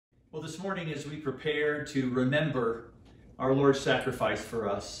Well, this morning as we prepare to remember our Lord's sacrifice for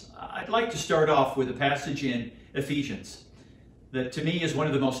us, I'd like to start off with a passage in Ephesians that to me is one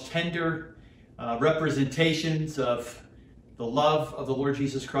of the most tender representations of the love of the Lord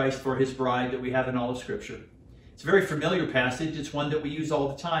Jesus Christ for his bride that we have in all of Scripture. It's a very familiar passage. It's one that we use all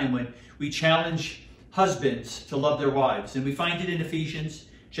the time when we challenge husbands to love their wives. And we find it in Ephesians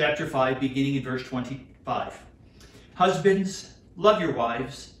chapter 5, beginning in verse 25. Husbands, love your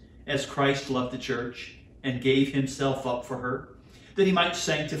wives as Christ loved the church and gave himself up for her, that he might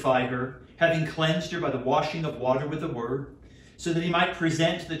sanctify her, having cleansed her by the washing of water with the word, so that he might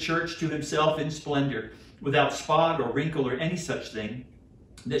present the church to himself in splendor, without spot or wrinkle or any such thing,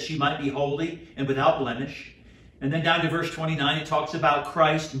 that she might be holy and without blemish. And then down to verse 29, it talks about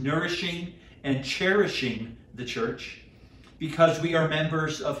Christ nourishing and cherishing the church because we are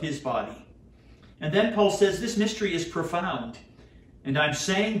members of his body. And then Paul says this mystery is profound, and I'm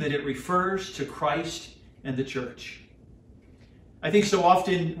saying that it refers to Christ and the church. I think so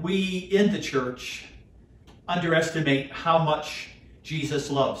often we in the church underestimate how much Jesus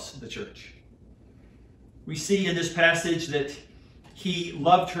loves the church. We see in this passage that he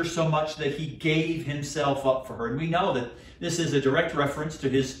loved her so much that he gave himself up for her. And we know that this is a direct reference to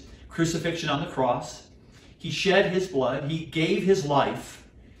his crucifixion on the cross. He shed his blood. He gave his life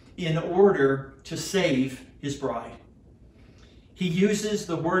in order to save his bride. He uses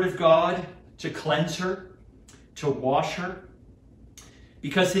the word of God to cleanse her, to wash her,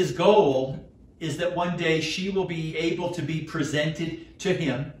 because his goal is that one day she will be able to be presented to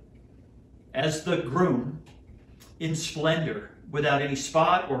him as the groom in splendor, without any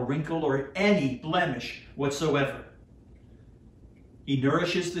spot or wrinkle or any blemish whatsoever. He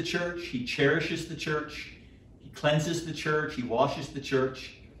nourishes the church, he cherishes the church, he cleanses the church, he washes the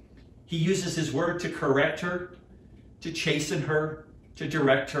church. He uses his word to correct her, to chasten her, to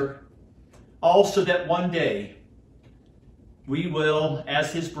direct her, all so that one day we will,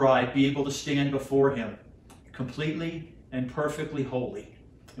 as his bride, be able to stand before him completely and perfectly holy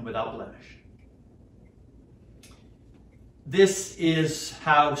and without blemish. This is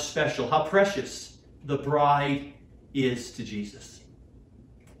how special, how precious the bride is to Jesus.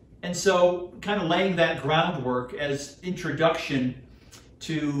 And so, kind of laying that groundwork as introduction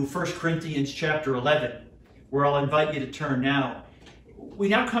to 1 Corinthians chapter 11, where I'll invite you to turn now. We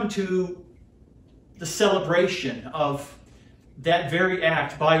now come to the celebration of that very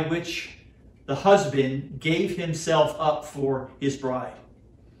act by which the husband gave himself up for his bride.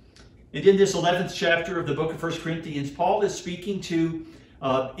 And in this 11th chapter of the book of 1 Corinthians, Paul is speaking to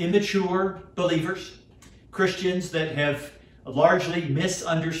immature believers, Christians that have largely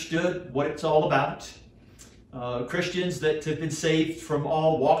misunderstood what it's all about, Christians that have been saved from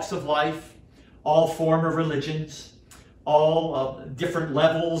all walks of life, all form of religions, all different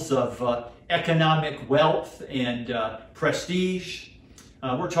levels of economic wealth and prestige.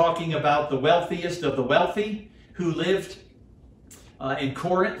 We're talking about the wealthiest of the wealthy who lived in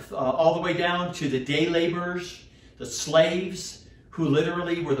Corinth, all the way down to the day laborers, the slaves, who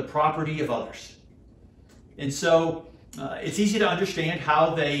literally were the property of others. And so it's easy to understand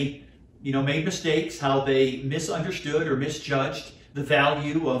how they, made mistakes, how they misunderstood or misjudged the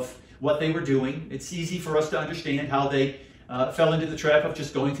value of what they were doing. It's easy for us to understand how they fell into the trap of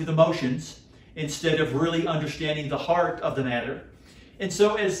just going through the motions instead of really understanding the heart of the matter. And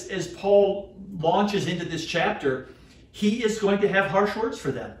so as Paul launches into this chapter, he is going to have harsh words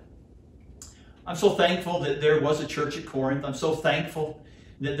for them. I'm so thankful that there was a church at Corinth. I'm so thankful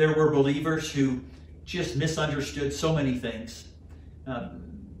that there were believers who just misunderstood so many things,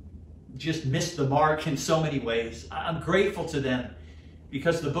 just missed the mark in so many ways. I'm grateful to them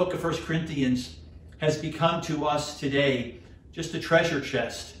because the book of 1 Corinthians has become to us today just a treasure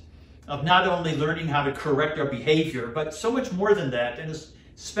chest of not only learning how to correct our behavior, but so much more than that, and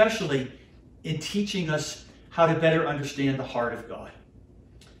especially in teaching us how to better understand the heart of God.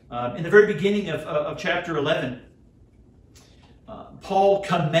 In the very beginning of chapter 11, Paul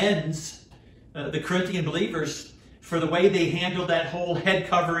commends the Corinthian believers for the way they handled that whole head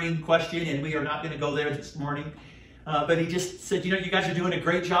covering question, and we are not going to go there this morning. But he just said, you guys are doing a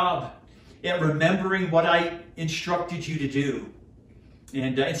great job at remembering what I instructed you to do.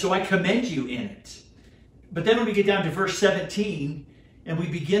 And so I commend you in it. But then when we get down to verse 17, and we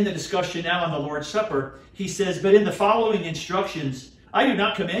begin the discussion now on the Lord's Supper, he says, but in the following instructions, I do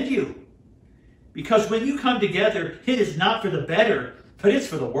not commend you. Because when you come together, it is not for the better, but it's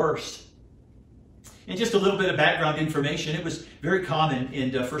for the worse. And just a little bit of background information, it was very common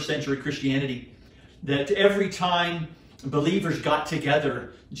in first century Christianity that every time believers got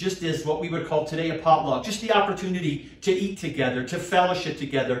together just as what we would call today a potluck, just the opportunity to eat together, to fellowship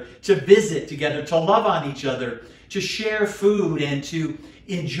together, to visit together, to love on each other, to share food and to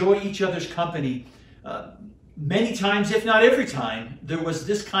enjoy each other's company. Many times, if not every time, there was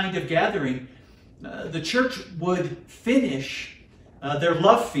this kind of gathering. The church would finish their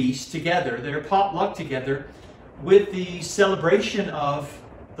love feast together, their potluck together, with the celebration of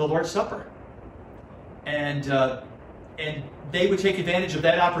the Lord's Supper. And they would take advantage of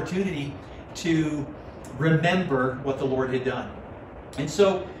that opportunity to remember what the Lord had done. And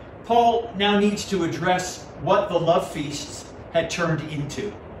so Paul now needs to address what the love feasts had turned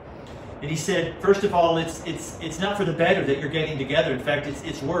into. And he said, first of all, it's not for the better that you're getting together. In fact,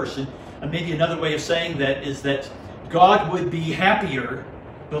 it's worse. And maybe another way of saying that is that God would be happier,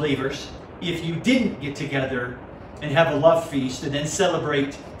 believers, if you didn't get together and have a love feast and then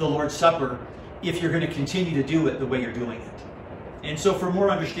celebrate the Lord's Supper, if you're going to continue to do it the way you're doing it. And so for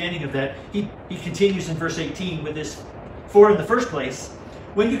more understanding of that, he continues in verse 18 with this, for in the first place,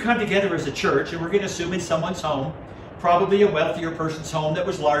 when you come together as a church, and we're going to assume in someone's home, probably a wealthier person's home that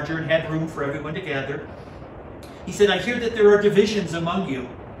was larger and had room for everyone to gather, he said, I hear that there are divisions among you.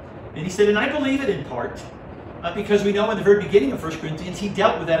 And he said, and I believe it in part, because we know in the very beginning of 1 Corinthians, he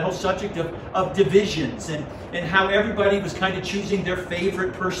dealt with that whole subject of divisions and how everybody was kind of choosing their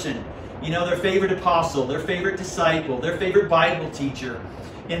favorite person, their favorite apostle, their favorite disciple, their favorite Bible teacher.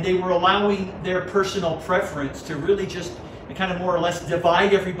 And they were allowing their personal preference to really just kind of more or less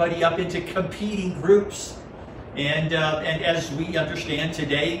divide everybody up into competing groups. And as we understand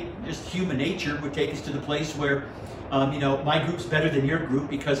today, just human nature would take us to the place where, my group's better than your group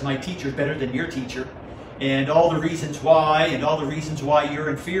because my teacher's better than your teacher. And all the reasons why, you're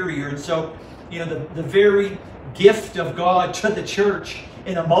inferior. And so, the very gift of God to the church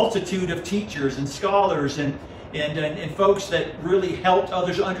in a multitude of teachers and scholars and folks that really helped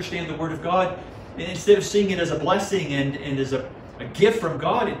others understand the Word of God, and instead of seeing it as a blessing and as a gift from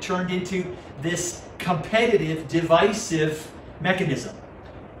God, it turned into this competitive, divisive mechanism.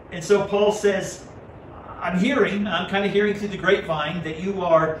 And so Paul says, I'm kind of hearing through the grapevine that you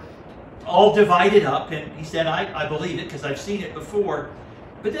are all divided up. And he said, I believe it because I've seen it before.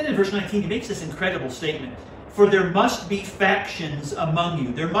 But then in verse 19, he makes this incredible statement. For there must be factions among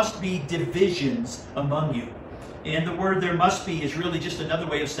you. There must be divisions among you. And the word there must be is really just another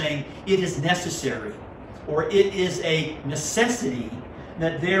way of saying it is necessary, or it is a necessity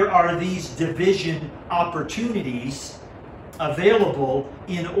that there are these division opportunities available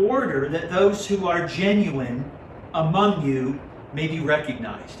in order that those who are genuine among you may be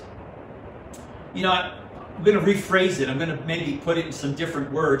recognized. I'm going to rephrase it. I'm going to maybe put it in some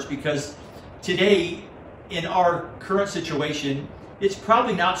different words, because today, in our current situation, it's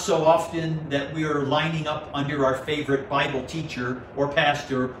probably not so often that we are lining up under our favorite Bible teacher or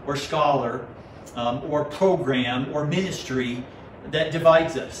pastor or scholar or program or ministry that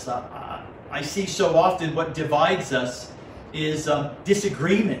divides us. I see so often what divides us is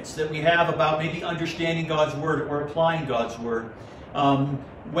disagreements that we have about maybe understanding God's Word or applying God's Word.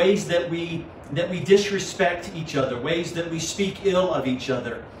 Ways that we disrespect each other, ways that we speak ill of each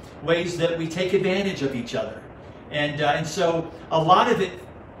other, ways that we take advantage of each other. And so a lot of it,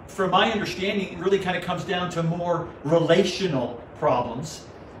 from my understanding, really kind of comes down to more relational problems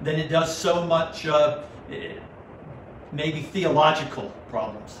than it does so much maybe theological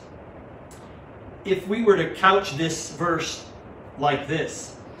problems. If we were to couch this verse like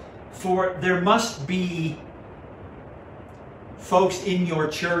this, for there must be folks in your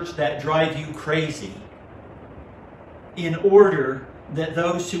church that drive you crazy in order that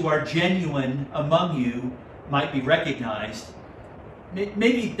those who are genuine among you might be recognized,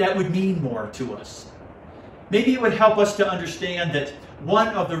 maybe that would mean more to us. Maybe it would help us to understand that one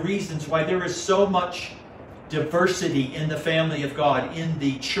of the reasons why there is so much diversity in the family of God, in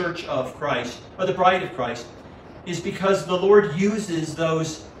the church of Christ, or the bride of Christ, is because the Lord uses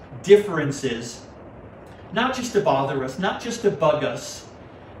those differences not just to bother us, not just to bug us,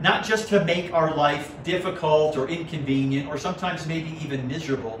 not just to make our life difficult or inconvenient, or sometimes maybe even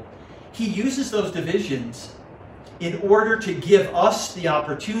miserable. He uses those divisions in order to give us the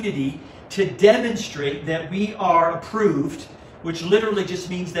opportunity to demonstrate that we are approved, which literally just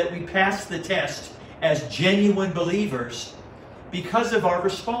means that we pass the test as genuine believers because of our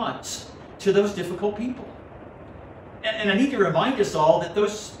response to those difficult people. And I need to remind us all that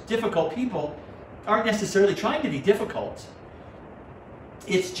those difficult people aren't necessarily trying to be difficult.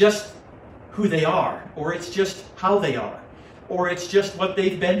 It's just who they are, or it's just how they are, or it's just what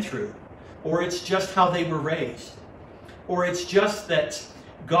they've been through, or it's just how they were raised, or it's just that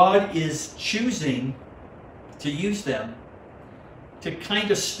God is choosing to use them to kind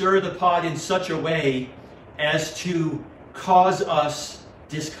of stir the pot in such a way as to cause us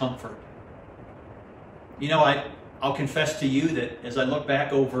discomfort. You know, I'll confess to you that as I look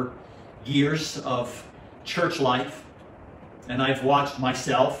back over years of church life, and I've watched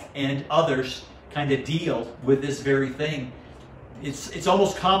myself and others kind of deal with this very thing, it's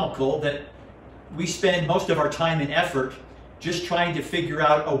almost comical that we spend most of our time and effort just trying to figure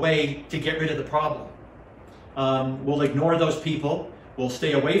out a way to get rid of the problem. We'll ignore those people. We'll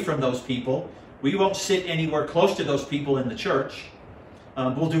stay away from those people. We won't sit anywhere close to those people in the church.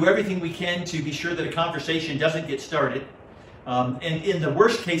 We'll do everything we can to be sure that a conversation doesn't get started. And in the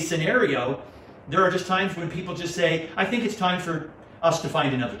worst case scenario, there are just times when people just say, I think it's time for us to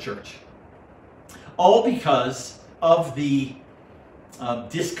find another church. All because of the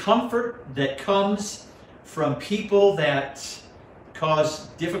discomfort that comes from people that cause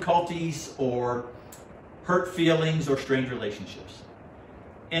difficulties or hurt feelings or strained relationships.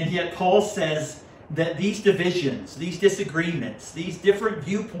 And yet Paul says that these divisions, these disagreements, these different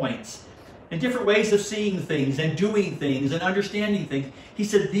viewpoints and different ways of seeing things and doing things and understanding things, he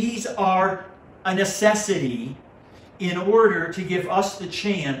said these are a necessity in order to give us the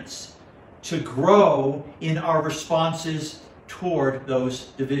chance to grow in our responses toward those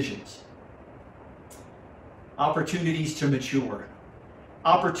divisions. Opportunities to mature.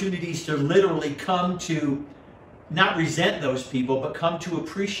 Opportunities to literally come to not resent those people, but come to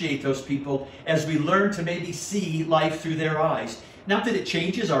appreciate those people as we learn to maybe see life through their eyes. Not that it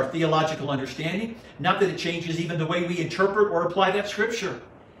changes our theological understanding, not that it changes even the way we interpret or apply that scripture,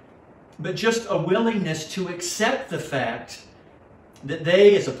 but just a willingness to accept the fact that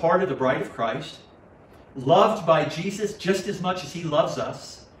they, as a part of the bride of Christ, loved by Jesus just as much as he loves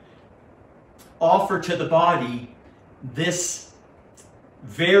us, offer to the body this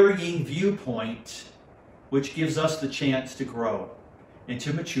varying viewpoint which gives us the chance to grow and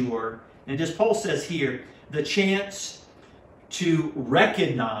to mature. And as Paul says here, the chance to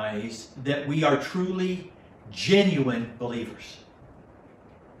recognize that we are truly genuine believers.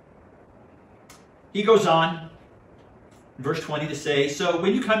 He goes on, verse 20, to say, so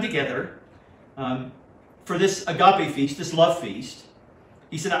when you come together for this agape feast, this love feast,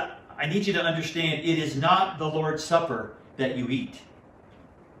 he said, I need you to understand it is not the Lord's Supper that you eat.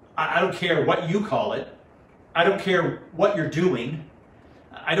 I don't care what you call it. I don't care what you're doing.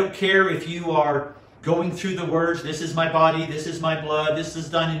 I don't care if you are going through the words, this is my body, this is my blood, this is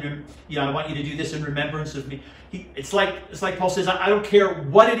done in, I want you to do this in remembrance of me. It's like Paul says, I don't care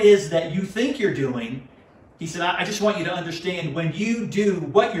what it is that you think you're doing. He said, I just want you to understand when you do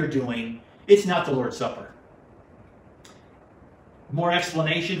what you're doing, it's not the Lord's Supper. More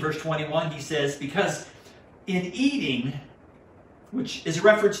explanation, verse 21, he says, because in eating, which is a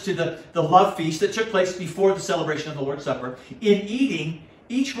reference to the love feast that took place before the celebration of the Lord's Supper, in eating,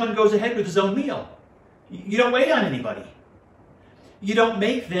 each one goes ahead with his own meal. You don't wait on anybody. You don't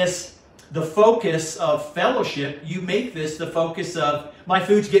make this the focus of fellowship. You make this the focus of, my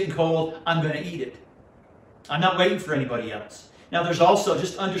food's getting cold, I'm going to eat it. I'm not waiting for anybody else. Now there's also,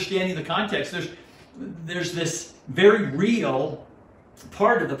 just understanding the context, there's this very real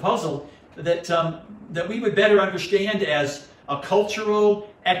part of the puzzle that, that we would better understand as a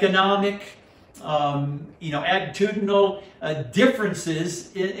cultural, economic, attitudinal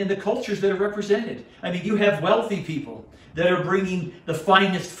differences in the cultures that are represented. I mean, you have wealthy people that are bringing the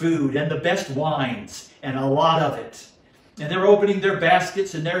finest food and the best wines and a lot of it. And they're opening their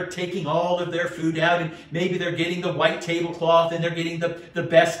baskets and they're taking all of their food out, and maybe they're getting the white tablecloth and they're getting the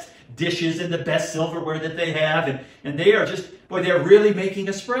best dishes and the best silverware that they have. And they are just, boy, they're really making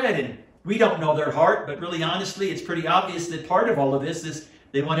a spread. And we don't know their heart, but really honestly, it's pretty obvious that part of all of this is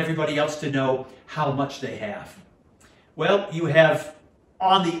they want everybody else to know how much they have. Well, you have,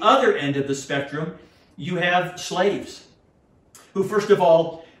 on the other end of the spectrum, you have slaves who, first of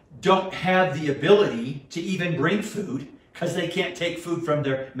all, don't have the ability to even bring food because they can't take food from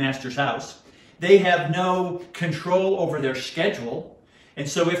their master's house. They have no control over their schedule. And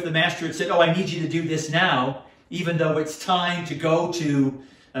so if the master had said, oh, I need you to do this now, even though it's time to go to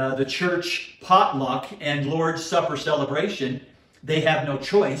the church potluck and Lord's Supper celebration, they have no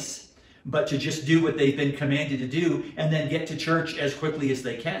choice but to just do what they've been commanded to do and then get to church as quickly as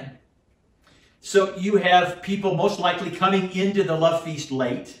they can. So you have people most likely coming into the love feast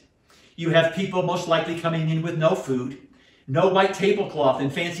late. You have people most likely coming in with no food, no white tablecloth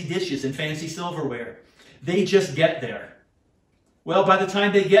and fancy dishes and fancy silverware. They just get there. Well, by the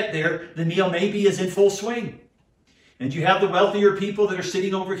time they get there, the meal maybe is in full swing. And you have the wealthier people that are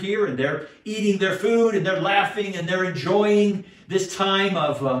sitting over here and they're eating their food and they're laughing and they're enjoying this time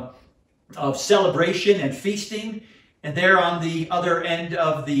of of celebration and feasting. And there on the other end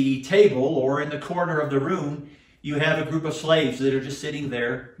of the table, or in the corner of the room, you have a group of slaves that are just sitting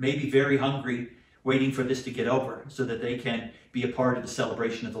there, maybe very hungry, waiting for this to get over so that they can be a part of the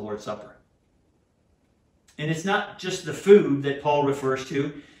celebration of the Lord's Supper. And it's not just the food that Paul refers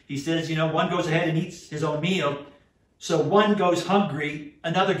to. He says, one goes ahead and eats his own meal, so one goes hungry,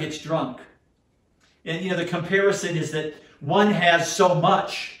 another gets drunk. And, the comparison is that one has so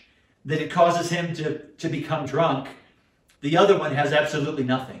much that it causes him to become drunk. The other one has absolutely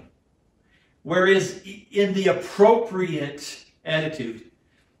nothing. Whereas in the appropriate attitude,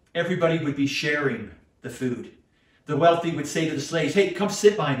 everybody would be sharing the food. The wealthy would say to the slaves, hey, come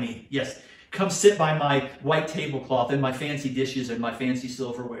sit by me. Yes, come sit by my white tablecloth and my fancy dishes and my fancy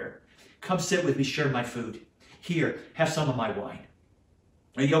silverware. Come sit with me, share my food. Here, have some of my wine.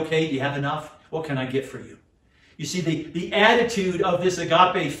 Are you okay? Do you have enough? What can I get for you? You see, the attitude of this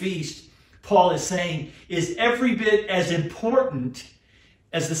agape feast, Paul is saying, is every bit as important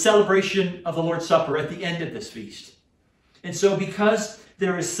as the celebration of the Lord's Supper at the end of this feast. And so because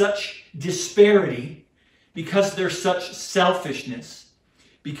there is such disparity, because there's such selfishness,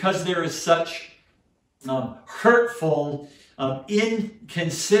 because there is such hurtful,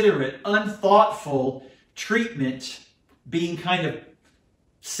 inconsiderate, unthoughtful treatment being kind of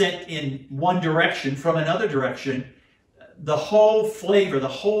sent in one direction from another direction, the whole flavor, the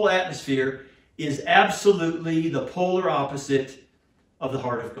whole atmosphere is absolutely the polar opposite of the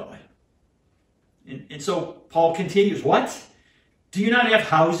heart of God. And so Paul continues, what? Do you not have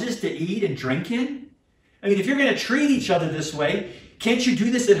houses to eat and drink in? I mean, if you're going to treat each other this way, can't you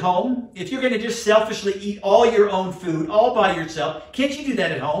do this at home? If you're going to just selfishly eat all your own food, all by yourself, can't you do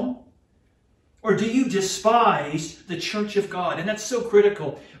that at home? Or do you despise the church of God? And that's so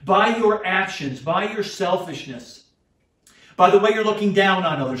critical. By your actions, by your selfishness, by the way you're looking down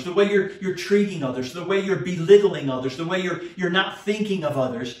on others, the way you're treating others, the way you're belittling others, the way you're not thinking of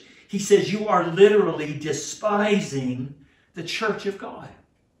others. He says you are literally despising the church of God.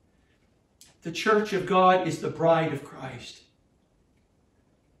 The church of God is the bride of Christ.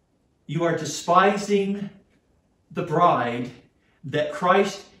 You are despising the bride that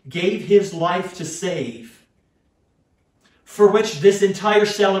Christ gave his life to save, for which this entire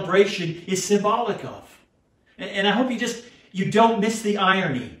celebration is symbolic of. And I hope you don't miss the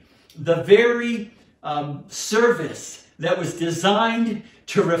irony. The very service that was designed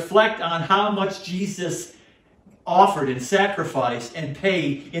to reflect on how much Jesus offered and sacrificed and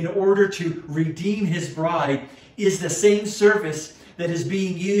paid in order to redeem his bride is the same service that is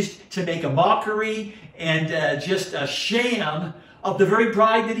being used to make a mockery and just a sham of the very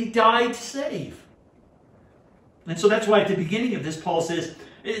bride that he died to save. And so that's why at the beginning of this, Paul says,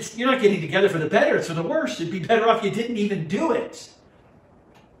 you're not getting together for the better, it's for the worse. It'd be better off you didn't even do it.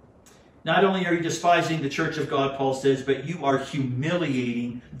 Not only are you despising the church of God, Paul says, but you are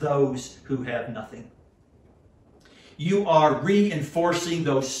humiliating those who have nothing. You are reinforcing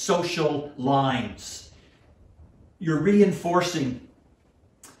those social lines. You're reinforcing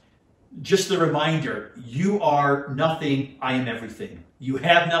just the reminder, you are nothing, I am everything. You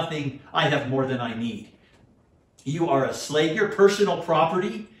have nothing, I have more than I need. You are a slave, you're personal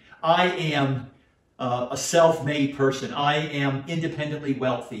property. I am a self-made person. I am independently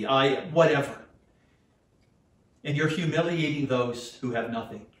wealthy. Whatever. And you're humiliating those who have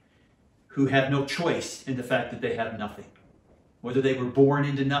nothing, who have no choice in the fact that they have nothing. Whether they were born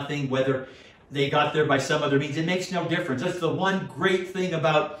into nothing, whether they got there by some other means, it makes no difference. That's the one great thing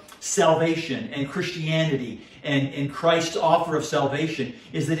about salvation and Christianity and Christ's offer of salvation,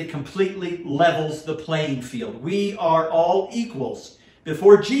 is that it completely levels the playing field. We are all equals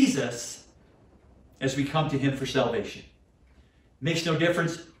before Jesus as we come to him for salvation. Makes no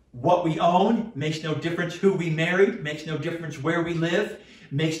difference what we own, makes no difference who we married, makes no difference where we live,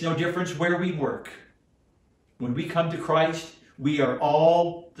 makes no difference where we work. When we come to Christ, we are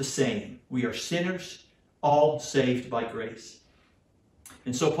all the same. We are sinners, all saved by grace.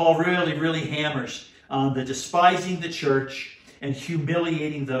 And so Paul really, really hammers on the despising the church and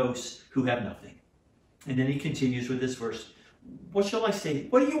humiliating those who have nothing. And then he continues with this verse. What shall I say?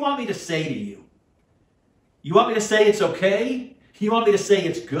 What do you want me to say to you? You want me to say it's okay? You want me to say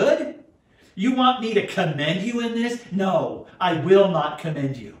it's good? You want me to commend you in this? No, I will not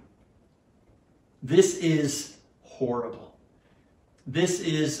commend you. This is horrible. This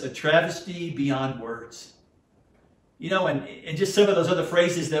is a travesty beyond words. You know, and just some of those other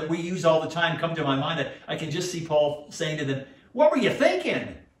phrases that we use all the time come to my mind. I can just see Paul saying to them, what were you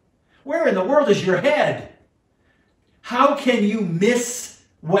thinking? Where in the world is your head? How can you miss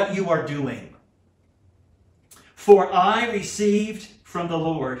what you are doing? For I received from the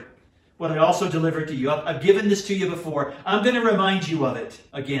Lord what I also delivered to you. I've given this to you before. I'm going to remind you of it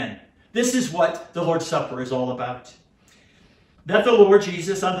again. This is what the Lord's Supper is all about. That the Lord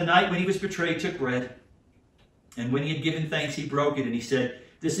Jesus, on the night when he was betrayed, took bread. And when he had given thanks, he broke it. And he said,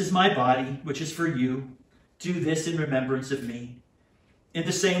 "This is my body, which is for you. Do this in remembrance of me." In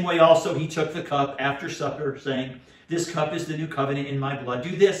the same way also he took the cup after supper, saying, "This cup is the new covenant in my blood.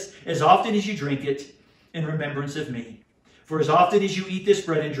 Do this as often as you drink it in remembrance of me. For as often as you eat this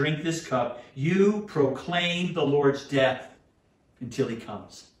bread and drink this cup, you proclaim the Lord's death until he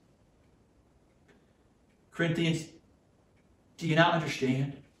comes." Corinthians, do you not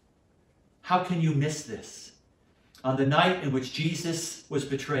understand? How can you miss this? On the night in which Jesus was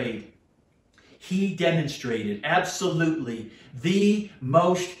betrayed, he demonstrated absolutely the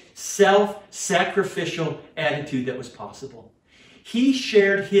most self-sacrificial attitude that was possible. He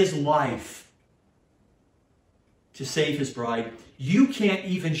shared his life to save his bride. You can't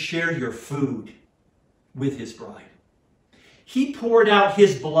even share your food with his bride. He poured out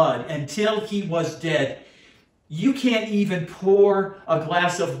his blood until he was dead. You can't even pour a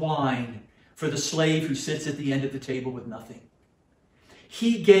glass of wine for the slave who sits at the end of the table with nothing.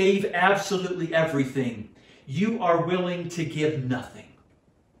 He gave absolutely everything. You are willing to give nothing.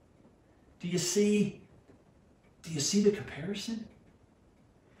 Do you see the comparison?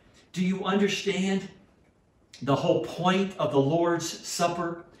 Do you understand? The whole point of the Lord's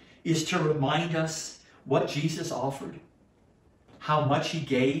Supper is to remind us what Jesus offered, how much he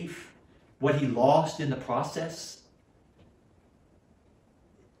gave, what he lost in the process.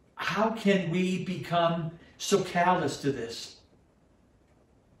 How can we become so callous to this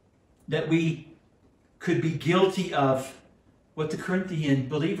that we could be guilty of what the Corinthian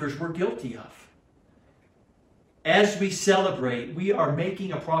believers were guilty of? As we celebrate, we are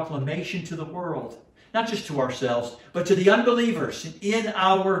making a proclamation to the world, not just to ourselves, but to the unbelievers in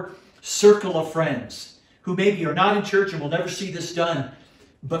our circle of friends who maybe are not in church and will never see this done,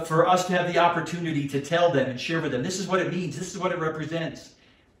 but for us to have the opportunity to tell them and share with them, this is what it means, this is what it represents.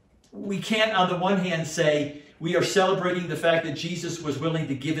 We can't, on the one hand, say we are celebrating the fact that Jesus was willing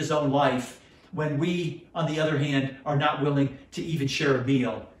to give his own life when we, on the other hand, are not willing to even share a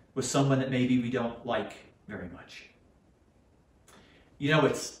meal with someone that maybe we don't like very much. You know,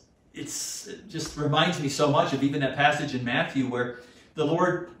 it just reminds me so much of even that passage in Matthew where the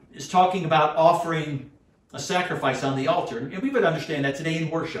Lord is talking about offering a sacrifice on the altar. And we would understand that today in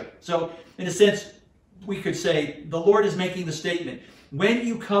worship. So, in a sense, we could say the Lord is making the statement, when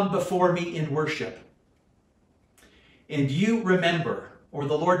you come before me in worship and you remember, or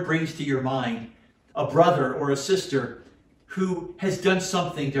the Lord brings to your mind, a brother or a sister who has done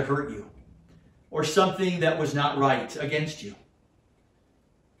something to hurt you or something that was not right against you,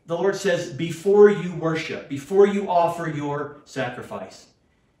 the Lord says, before you worship, before you offer your sacrifice,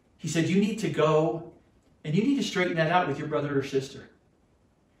 he said, you need to go and you need to straighten that out with your brother or sister.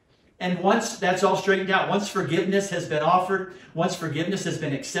 And once that's all straightened out, once forgiveness has been offered, once forgiveness has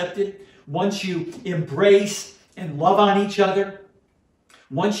been accepted, once you embrace and love on each other,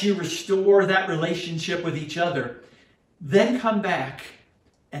 once you restore that relationship with each other, then come back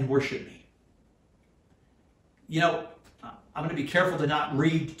and worship me. You know, I'm going to be careful to not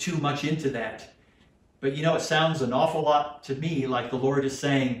read too much into that. But you know, it sounds an awful lot to me like the Lord is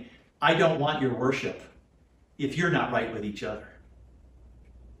saying, I don't want your worship if you're not right with each other.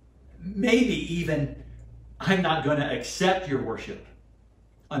 Maybe even, I'm not going to accept your worship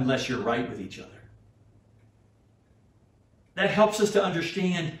unless you're right with each other. That helps us to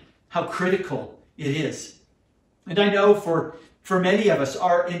understand how critical it is. And I know for many of us,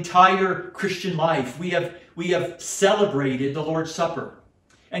 our entire Christian life, we have celebrated the Lord's Supper.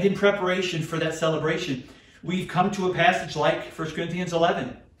 And in preparation for that celebration, we've come to a passage like 1 Corinthians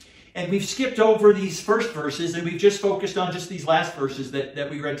 11. And we've skipped over these first verses and we've just focused on just these last verses that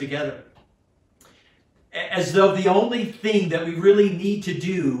we read together. As though the only thing that we really need to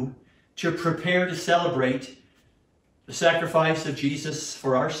do to prepare to celebrate the sacrifice of Jesus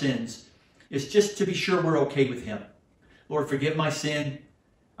for our sins is just to be sure we're okay with him. Lord, forgive my sin.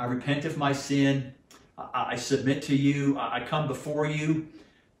 I repent of my sin. I submit to you. I come before you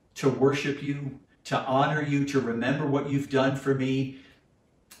to worship you, to honor you, to remember what you've done for me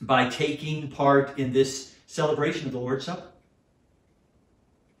by taking part in this celebration of the Lord's Supper.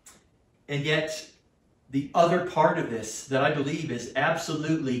 And yet, the other part of this that I believe is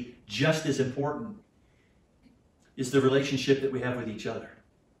absolutely just as important is the relationship that we have with each other.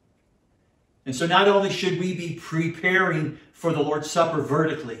 And so not only should we be preparing for the Lord's Supper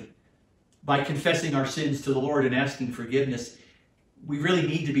vertically by confessing our sins to the Lord and asking forgiveness, we really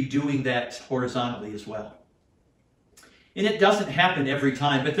need to be doing that horizontally as well. And it doesn't happen every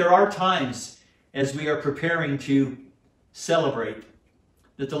time, but there are times as we are preparing to celebrate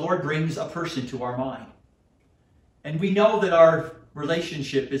that the Lord brings a person to our mind. And we know that our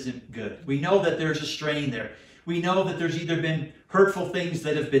relationship isn't good. We know that there's a strain there. We know that there's either been hurtful things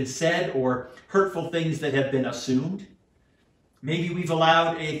that have been said or hurtful things that have been assumed. Maybe we've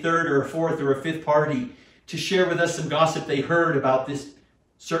allowed a third or a fourth or a fifth party to share with us some gossip they heard about this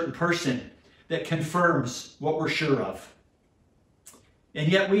certain person that confirms what we're sure of.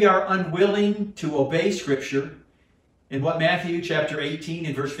 And yet we are unwilling to obey Scripture in what Matthew chapter 18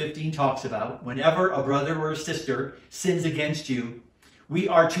 and verse 15 talks about. Whenever a brother or a sister sins against you, we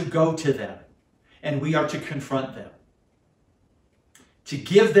are to go to them and we are to confront them. To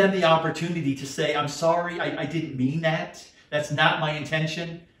give them the opportunity to say, I'm sorry, I didn't mean that. That's not my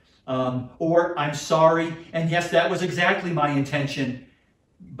intention. Or I'm sorry, and yes, that was exactly my intention.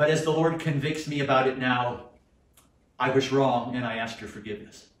 But as the Lord convicts me about it now, I was wrong and I ask your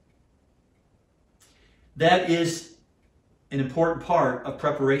forgiveness. That is an important part of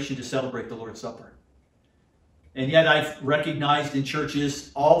preparation to celebrate the Lord's Supper. And yet I've recognized in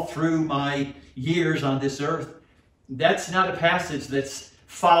churches all through my years on this earth, that's not a passage that's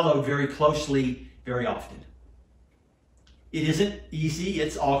followed very closely very often. It isn't easy,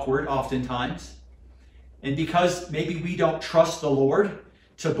 it's awkward oftentimes. And because maybe we don't trust the Lord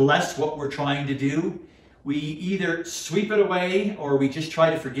to bless what we're trying to do, we either sweep it away or we just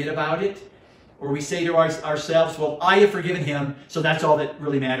try to forget about it. Or we say to ourselves, well, I have forgiven him, so that's all that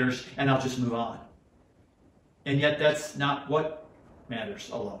really matters, and I'll just move on. And yet that's not what matters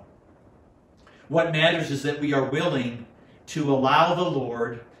alone. What matters is that we are willing to allow the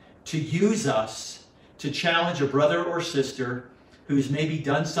Lord to use us to challenge a brother or sister who's maybe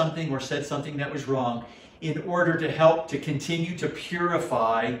done something or said something that was wrong in order to help to continue to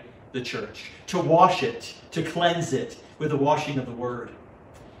purify the church, to wash it, to cleanse it with the washing of the Word,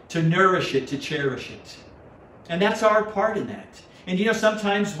 to nourish it, to cherish it. And that's our part in that. And you know,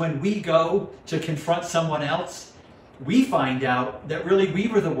 sometimes when we go to confront someone else, we find out that really we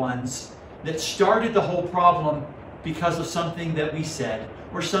were the ones that started the whole problem because of something that we said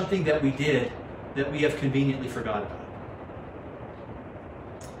or something that we did that we have conveniently forgot about.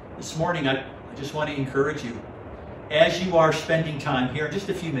 This morning, I just want to encourage you, as you are spending time here in just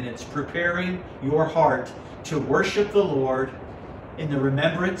a few minutes, preparing your heart to worship the Lord in the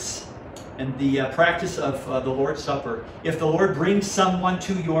remembrance and the practice of the Lord's Supper, if the Lord brings someone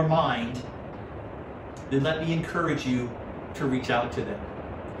to your mind, then let me encourage you to reach out to them.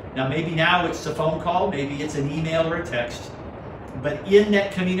 Now, maybe now it's a phone call, maybe it's an email or a text, but in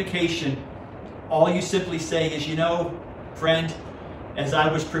that communication, all you simply say is, you know, friend, as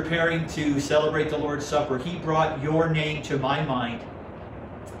I was preparing to celebrate the Lord's Supper, He brought your name to my mind.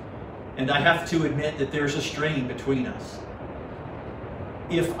 And I have to admit that there's a strain between us.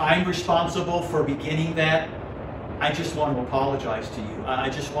 If I'm responsible for beginning that, I just want to apologize to you. I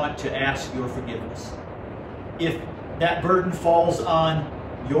just want to ask your forgiveness. If that burden falls on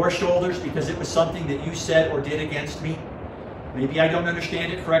your shoulders because it was something that you said or did against me, maybe I don't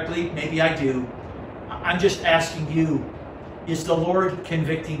understand it correctly, maybe I do. I'm just asking you, is the Lord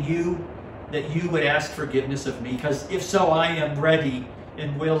convicting you that you would ask forgiveness of me? Because if so, I am ready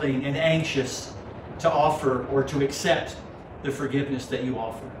and willing and anxious to offer or to accept the forgiveness that you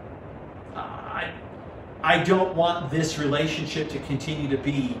offer. I don't want this relationship to continue to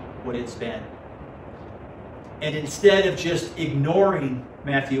be what it's been. And instead of just ignoring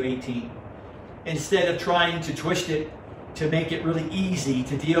Matthew 18, instead of trying to twist it to make it really easy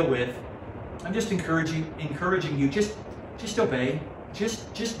to deal with, I'm just encouraging you, just obey,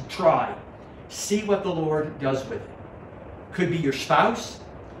 just try. See what the Lord does with it. Could be your spouse,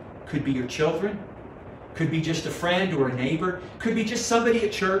 could be your children, could be just a friend or a neighbor, could be just somebody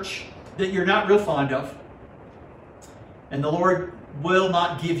at church that you're not real fond of. And the Lord will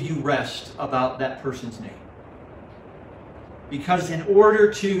not give you rest about that person's name. Because in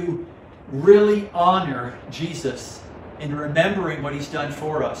order to really honor Jesus in remembering what He's done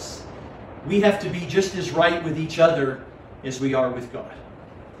for us, we have to be just as right with each other as we are with God.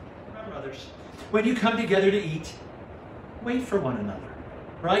 Remember, others, when you come together to eat, wait for one another,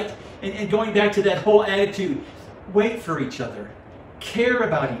 right? And going back to that whole attitude, wait for each other, care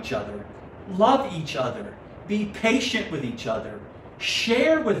about each other, love each other, be patient with each other,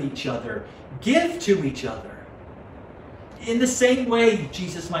 share with each other, give to each other. In the same way,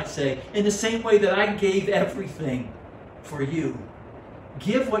 Jesus might say, in the same way that I gave everything for you,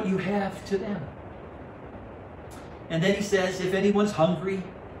 give what you have to them. And then He says, if anyone's hungry,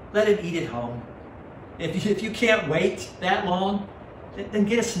 let him eat at home. If you can't wait that long, then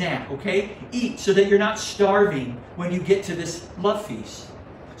get a snack, okay? Eat so that you're not starving when you get to this love feast.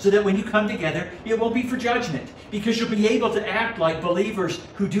 So that when you come together, it won't be for judgment, because you'll be able to act like believers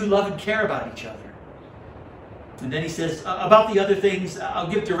who do love and care about each other. And then he says, about the other things, I'll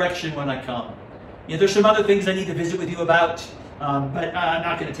give direction when I come. There's some other things I need to visit with you about, but I'm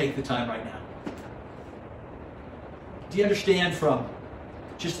not going to take the time right now. Do you understand from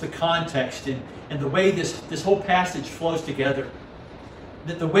just the context and the way this whole passage flows together,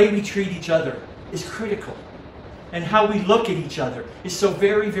 that the way we treat each other is critical, and how we look at each other is so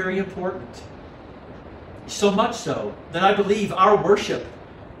very, very important. So much so that I believe our worship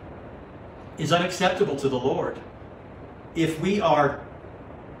is unacceptable to the Lord if we are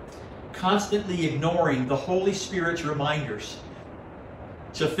constantly ignoring the Holy Spirit's reminders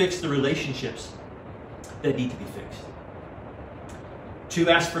to fix the relationships that need to be fixed. To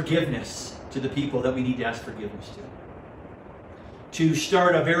ask forgiveness to the people that we need to ask forgiveness to. To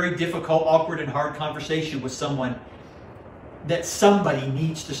start a very difficult, awkward, and hard conversation with someone that somebody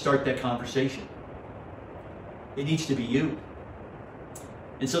needs to start that conversation. It needs to be you.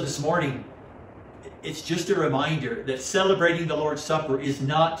 And so this morning, it's just a reminder that celebrating the Lord's Supper is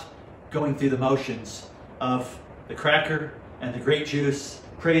not going through the motions of the cracker and the grape juice,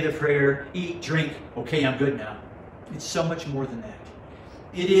 pray the prayer, eat, drink, okay, I'm good now. It's so much more than that.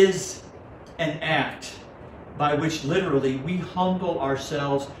 It is an act by which literally we humble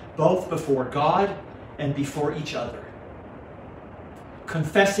ourselves both before God and before each other.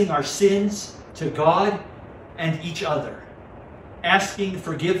 Confessing our sins to God and each other. Asking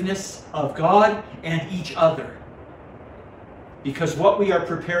forgiveness of God and each other. Because what we are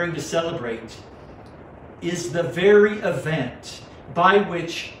preparing to celebrate is the very event by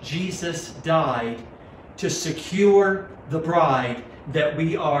which Jesus died to secure the bride that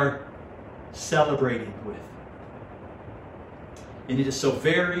we are celebrating with. And it is so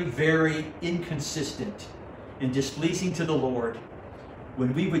very, very inconsistent and displeasing to the Lord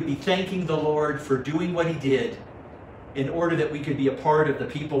when we would be thanking the Lord for doing what He did in order that we could be a part of the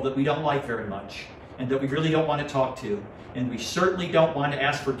people that we don't like very much and that we really don't want to talk to, and we certainly don't want to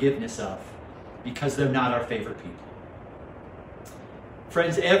ask forgiveness of, because they're not our favorite people.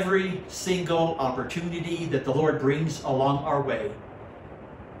 Friends, every single opportunity that the Lord brings along our way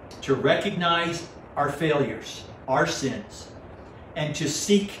to recognize our failures, our sins, and to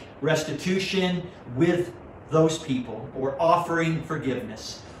seek restitution with those people, or offering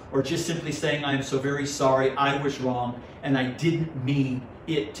forgiveness, or just simply saying, I am so very sorry, I was wrong, and I didn't mean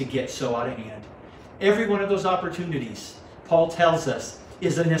it to get so out of hand. Every one of those opportunities, Paul tells us,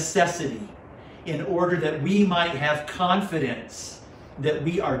 is a necessity in order that we might have confidence that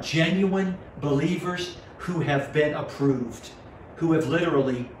we are genuine believers who have been approved, who have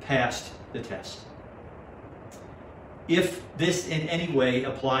literally passed the test. If this in any way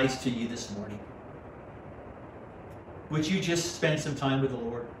applies to you this morning, would you just spend some time with the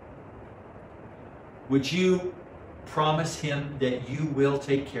Lord? Would you promise Him that you will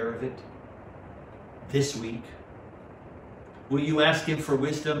take care of it this week? Will you ask Him for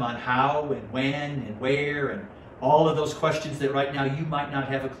wisdom on how and when and where and all of those questions that right now you might not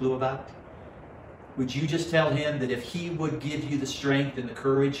have a clue about? Would you just tell Him that if He would give you the strength and the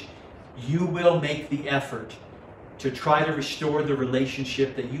courage, you will make the effort to try to restore the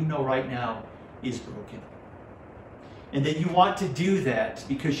relationship that you know right now is broken? And that you want to do that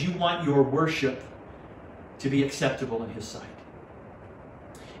because you want your worship to be acceptable in His sight.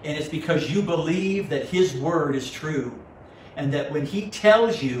 And it's because you believe that His word is true, and that when He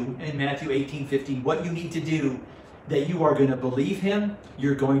tells you in Matthew 18:15 what you need to do, that you are going to believe Him,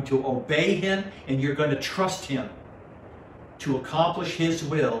 you're going to obey Him, and you're going to trust Him to accomplish His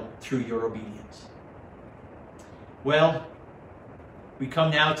will through your obedience. Well, we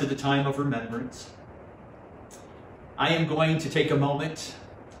come now to the time of remembrance. I am going to take a moment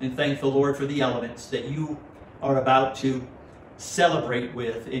and thank the Lord for the elements that you are about to celebrate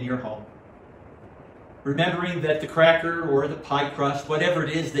with in your home. Remembering that the cracker or the pie crust, whatever it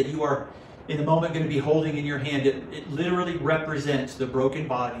is that you are in a moment going to be holding in your hand, it literally represents the broken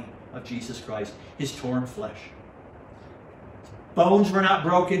body of Jesus Christ, His torn flesh. Bones were not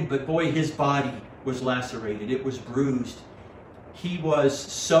broken, but boy, His body was lacerated. It was bruised. He was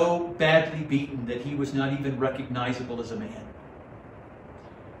so badly beaten that He was not even recognizable as a man.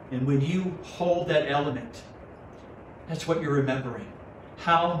 And when you hold that element, that's what you're remembering.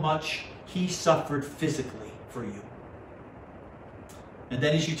 How much He suffered physically for you. And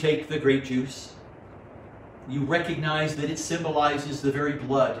then as you take the grape juice, you recognize that it symbolizes the very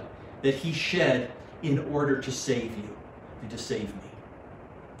blood that He shed in order to save you and to save me.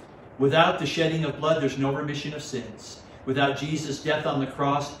 Without the shedding of blood, there's no remission of sins. without Jesus' death on the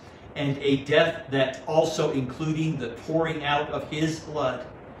cross, and a death that also including the pouring out of his blood,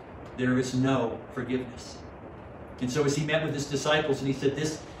 there is no forgiveness. And so as he met with his disciples and he said,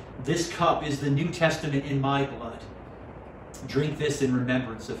 this cup is the New Testament in my blood. Drink this in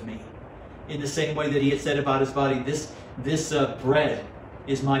remembrance of me. In the same way that he had said about his body, this bread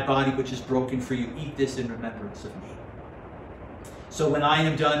is my body which is broken for you. Eat this in remembrance of me. So when I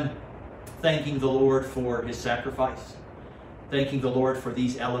am done thanking the Lord for his sacrifice, thanking the Lord for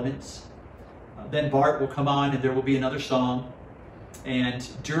these elements, then Bart will come on and there will be another song. And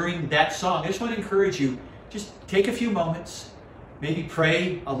during that song, I just want to encourage you, just take a few moments, maybe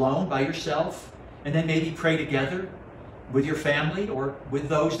pray alone by yourself, and then maybe pray together with your family or with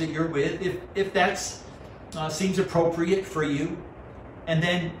those that you're with, if that seems appropriate for you, and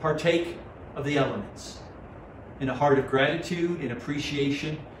then partake of the elements in a heart of gratitude and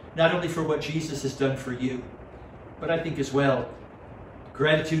appreciation, not only for what Jesus has done for you, but I think as well,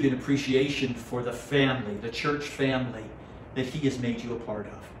 gratitude and appreciation for the family, the church family that he has made you a part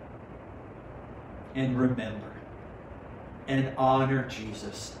of. And remember and honor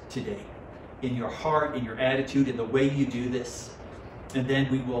Jesus today in your heart, in your attitude, in the way you do this. And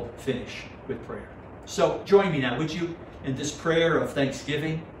then we will finish with prayer. So join me now, would you, in this prayer of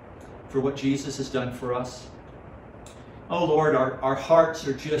thanksgiving for what Jesus has done for us. Oh Lord, our hearts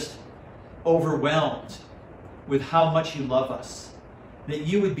are just overwhelmed with how much you love us, that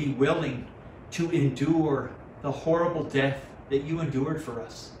you would be willing to endure the horrible death that you endured for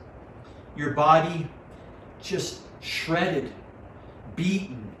us. Your body just shredded,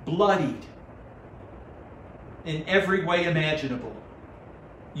 beaten, bloodied in every way imaginable.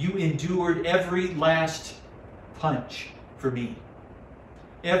 You endured every last punch for me,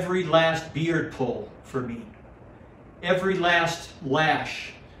 every last beard pull for me, every last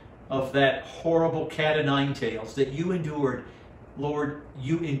lash of that horrible cat o' nine tails that you endured. Lord,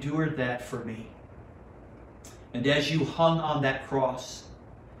 you endured that for me. And as you hung on that cross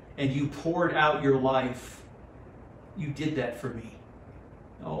and you poured out your life, you did that for me.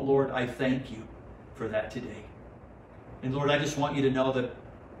 Oh Lord, I thank you for that today. And Lord, I just want you to know that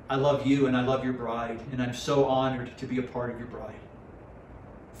I love you and I love your bride, and I'm so honored to be a part of your bride.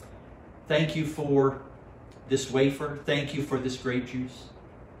 Thank you for this wafer. Thank you for this grape juice.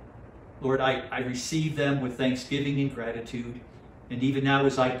 Lord, I receive them with thanksgiving and gratitude. And even now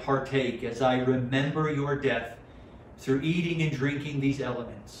as I partake, as I remember your death through eating and drinking these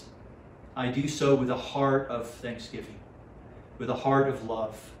elements, I do so with a heart of thanksgiving, with a heart of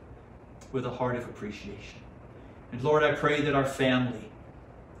love, with a heart of appreciation. And Lord, I pray that our family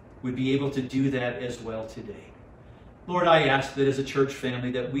would be able to do that as well today. Lord, I ask that as a church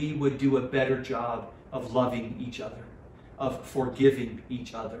family that we would do a better job of loving each other, of forgiving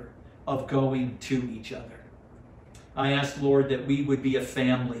each other, of going to each other. I ask, Lord, that we would be a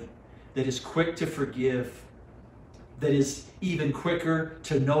family that is quick to forgive, that is even quicker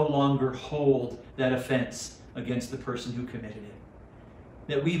to no longer hold that offense against the person who committed it.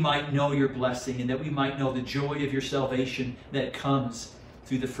 That we might know your blessing and that we might know the joy of your salvation that comes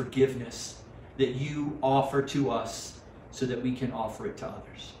through the forgiveness that you offer to us so that we can offer it to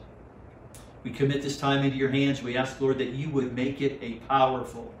others. We commit this time into your hands. We ask, Lord, that you would make it a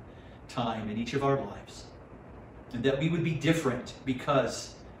powerful time in each of our lives, and that we would be different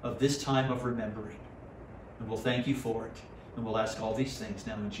because of this time of remembering. And we'll thank you for it, and we'll ask all these things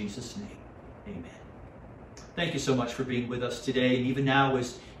now in Jesus' name. Amen. Thank you so much for being with us today, and even now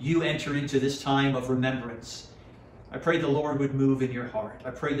as you enter into this time of remembrance, I pray the Lord would move in your heart. I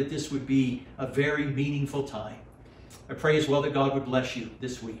pray that this would be a very meaningful time. I pray as well that God would bless you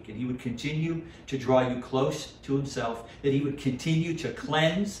this week, and he would continue to draw you close to himself, that he would continue to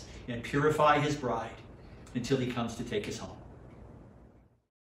cleanse and purify his bride until he comes to take us home.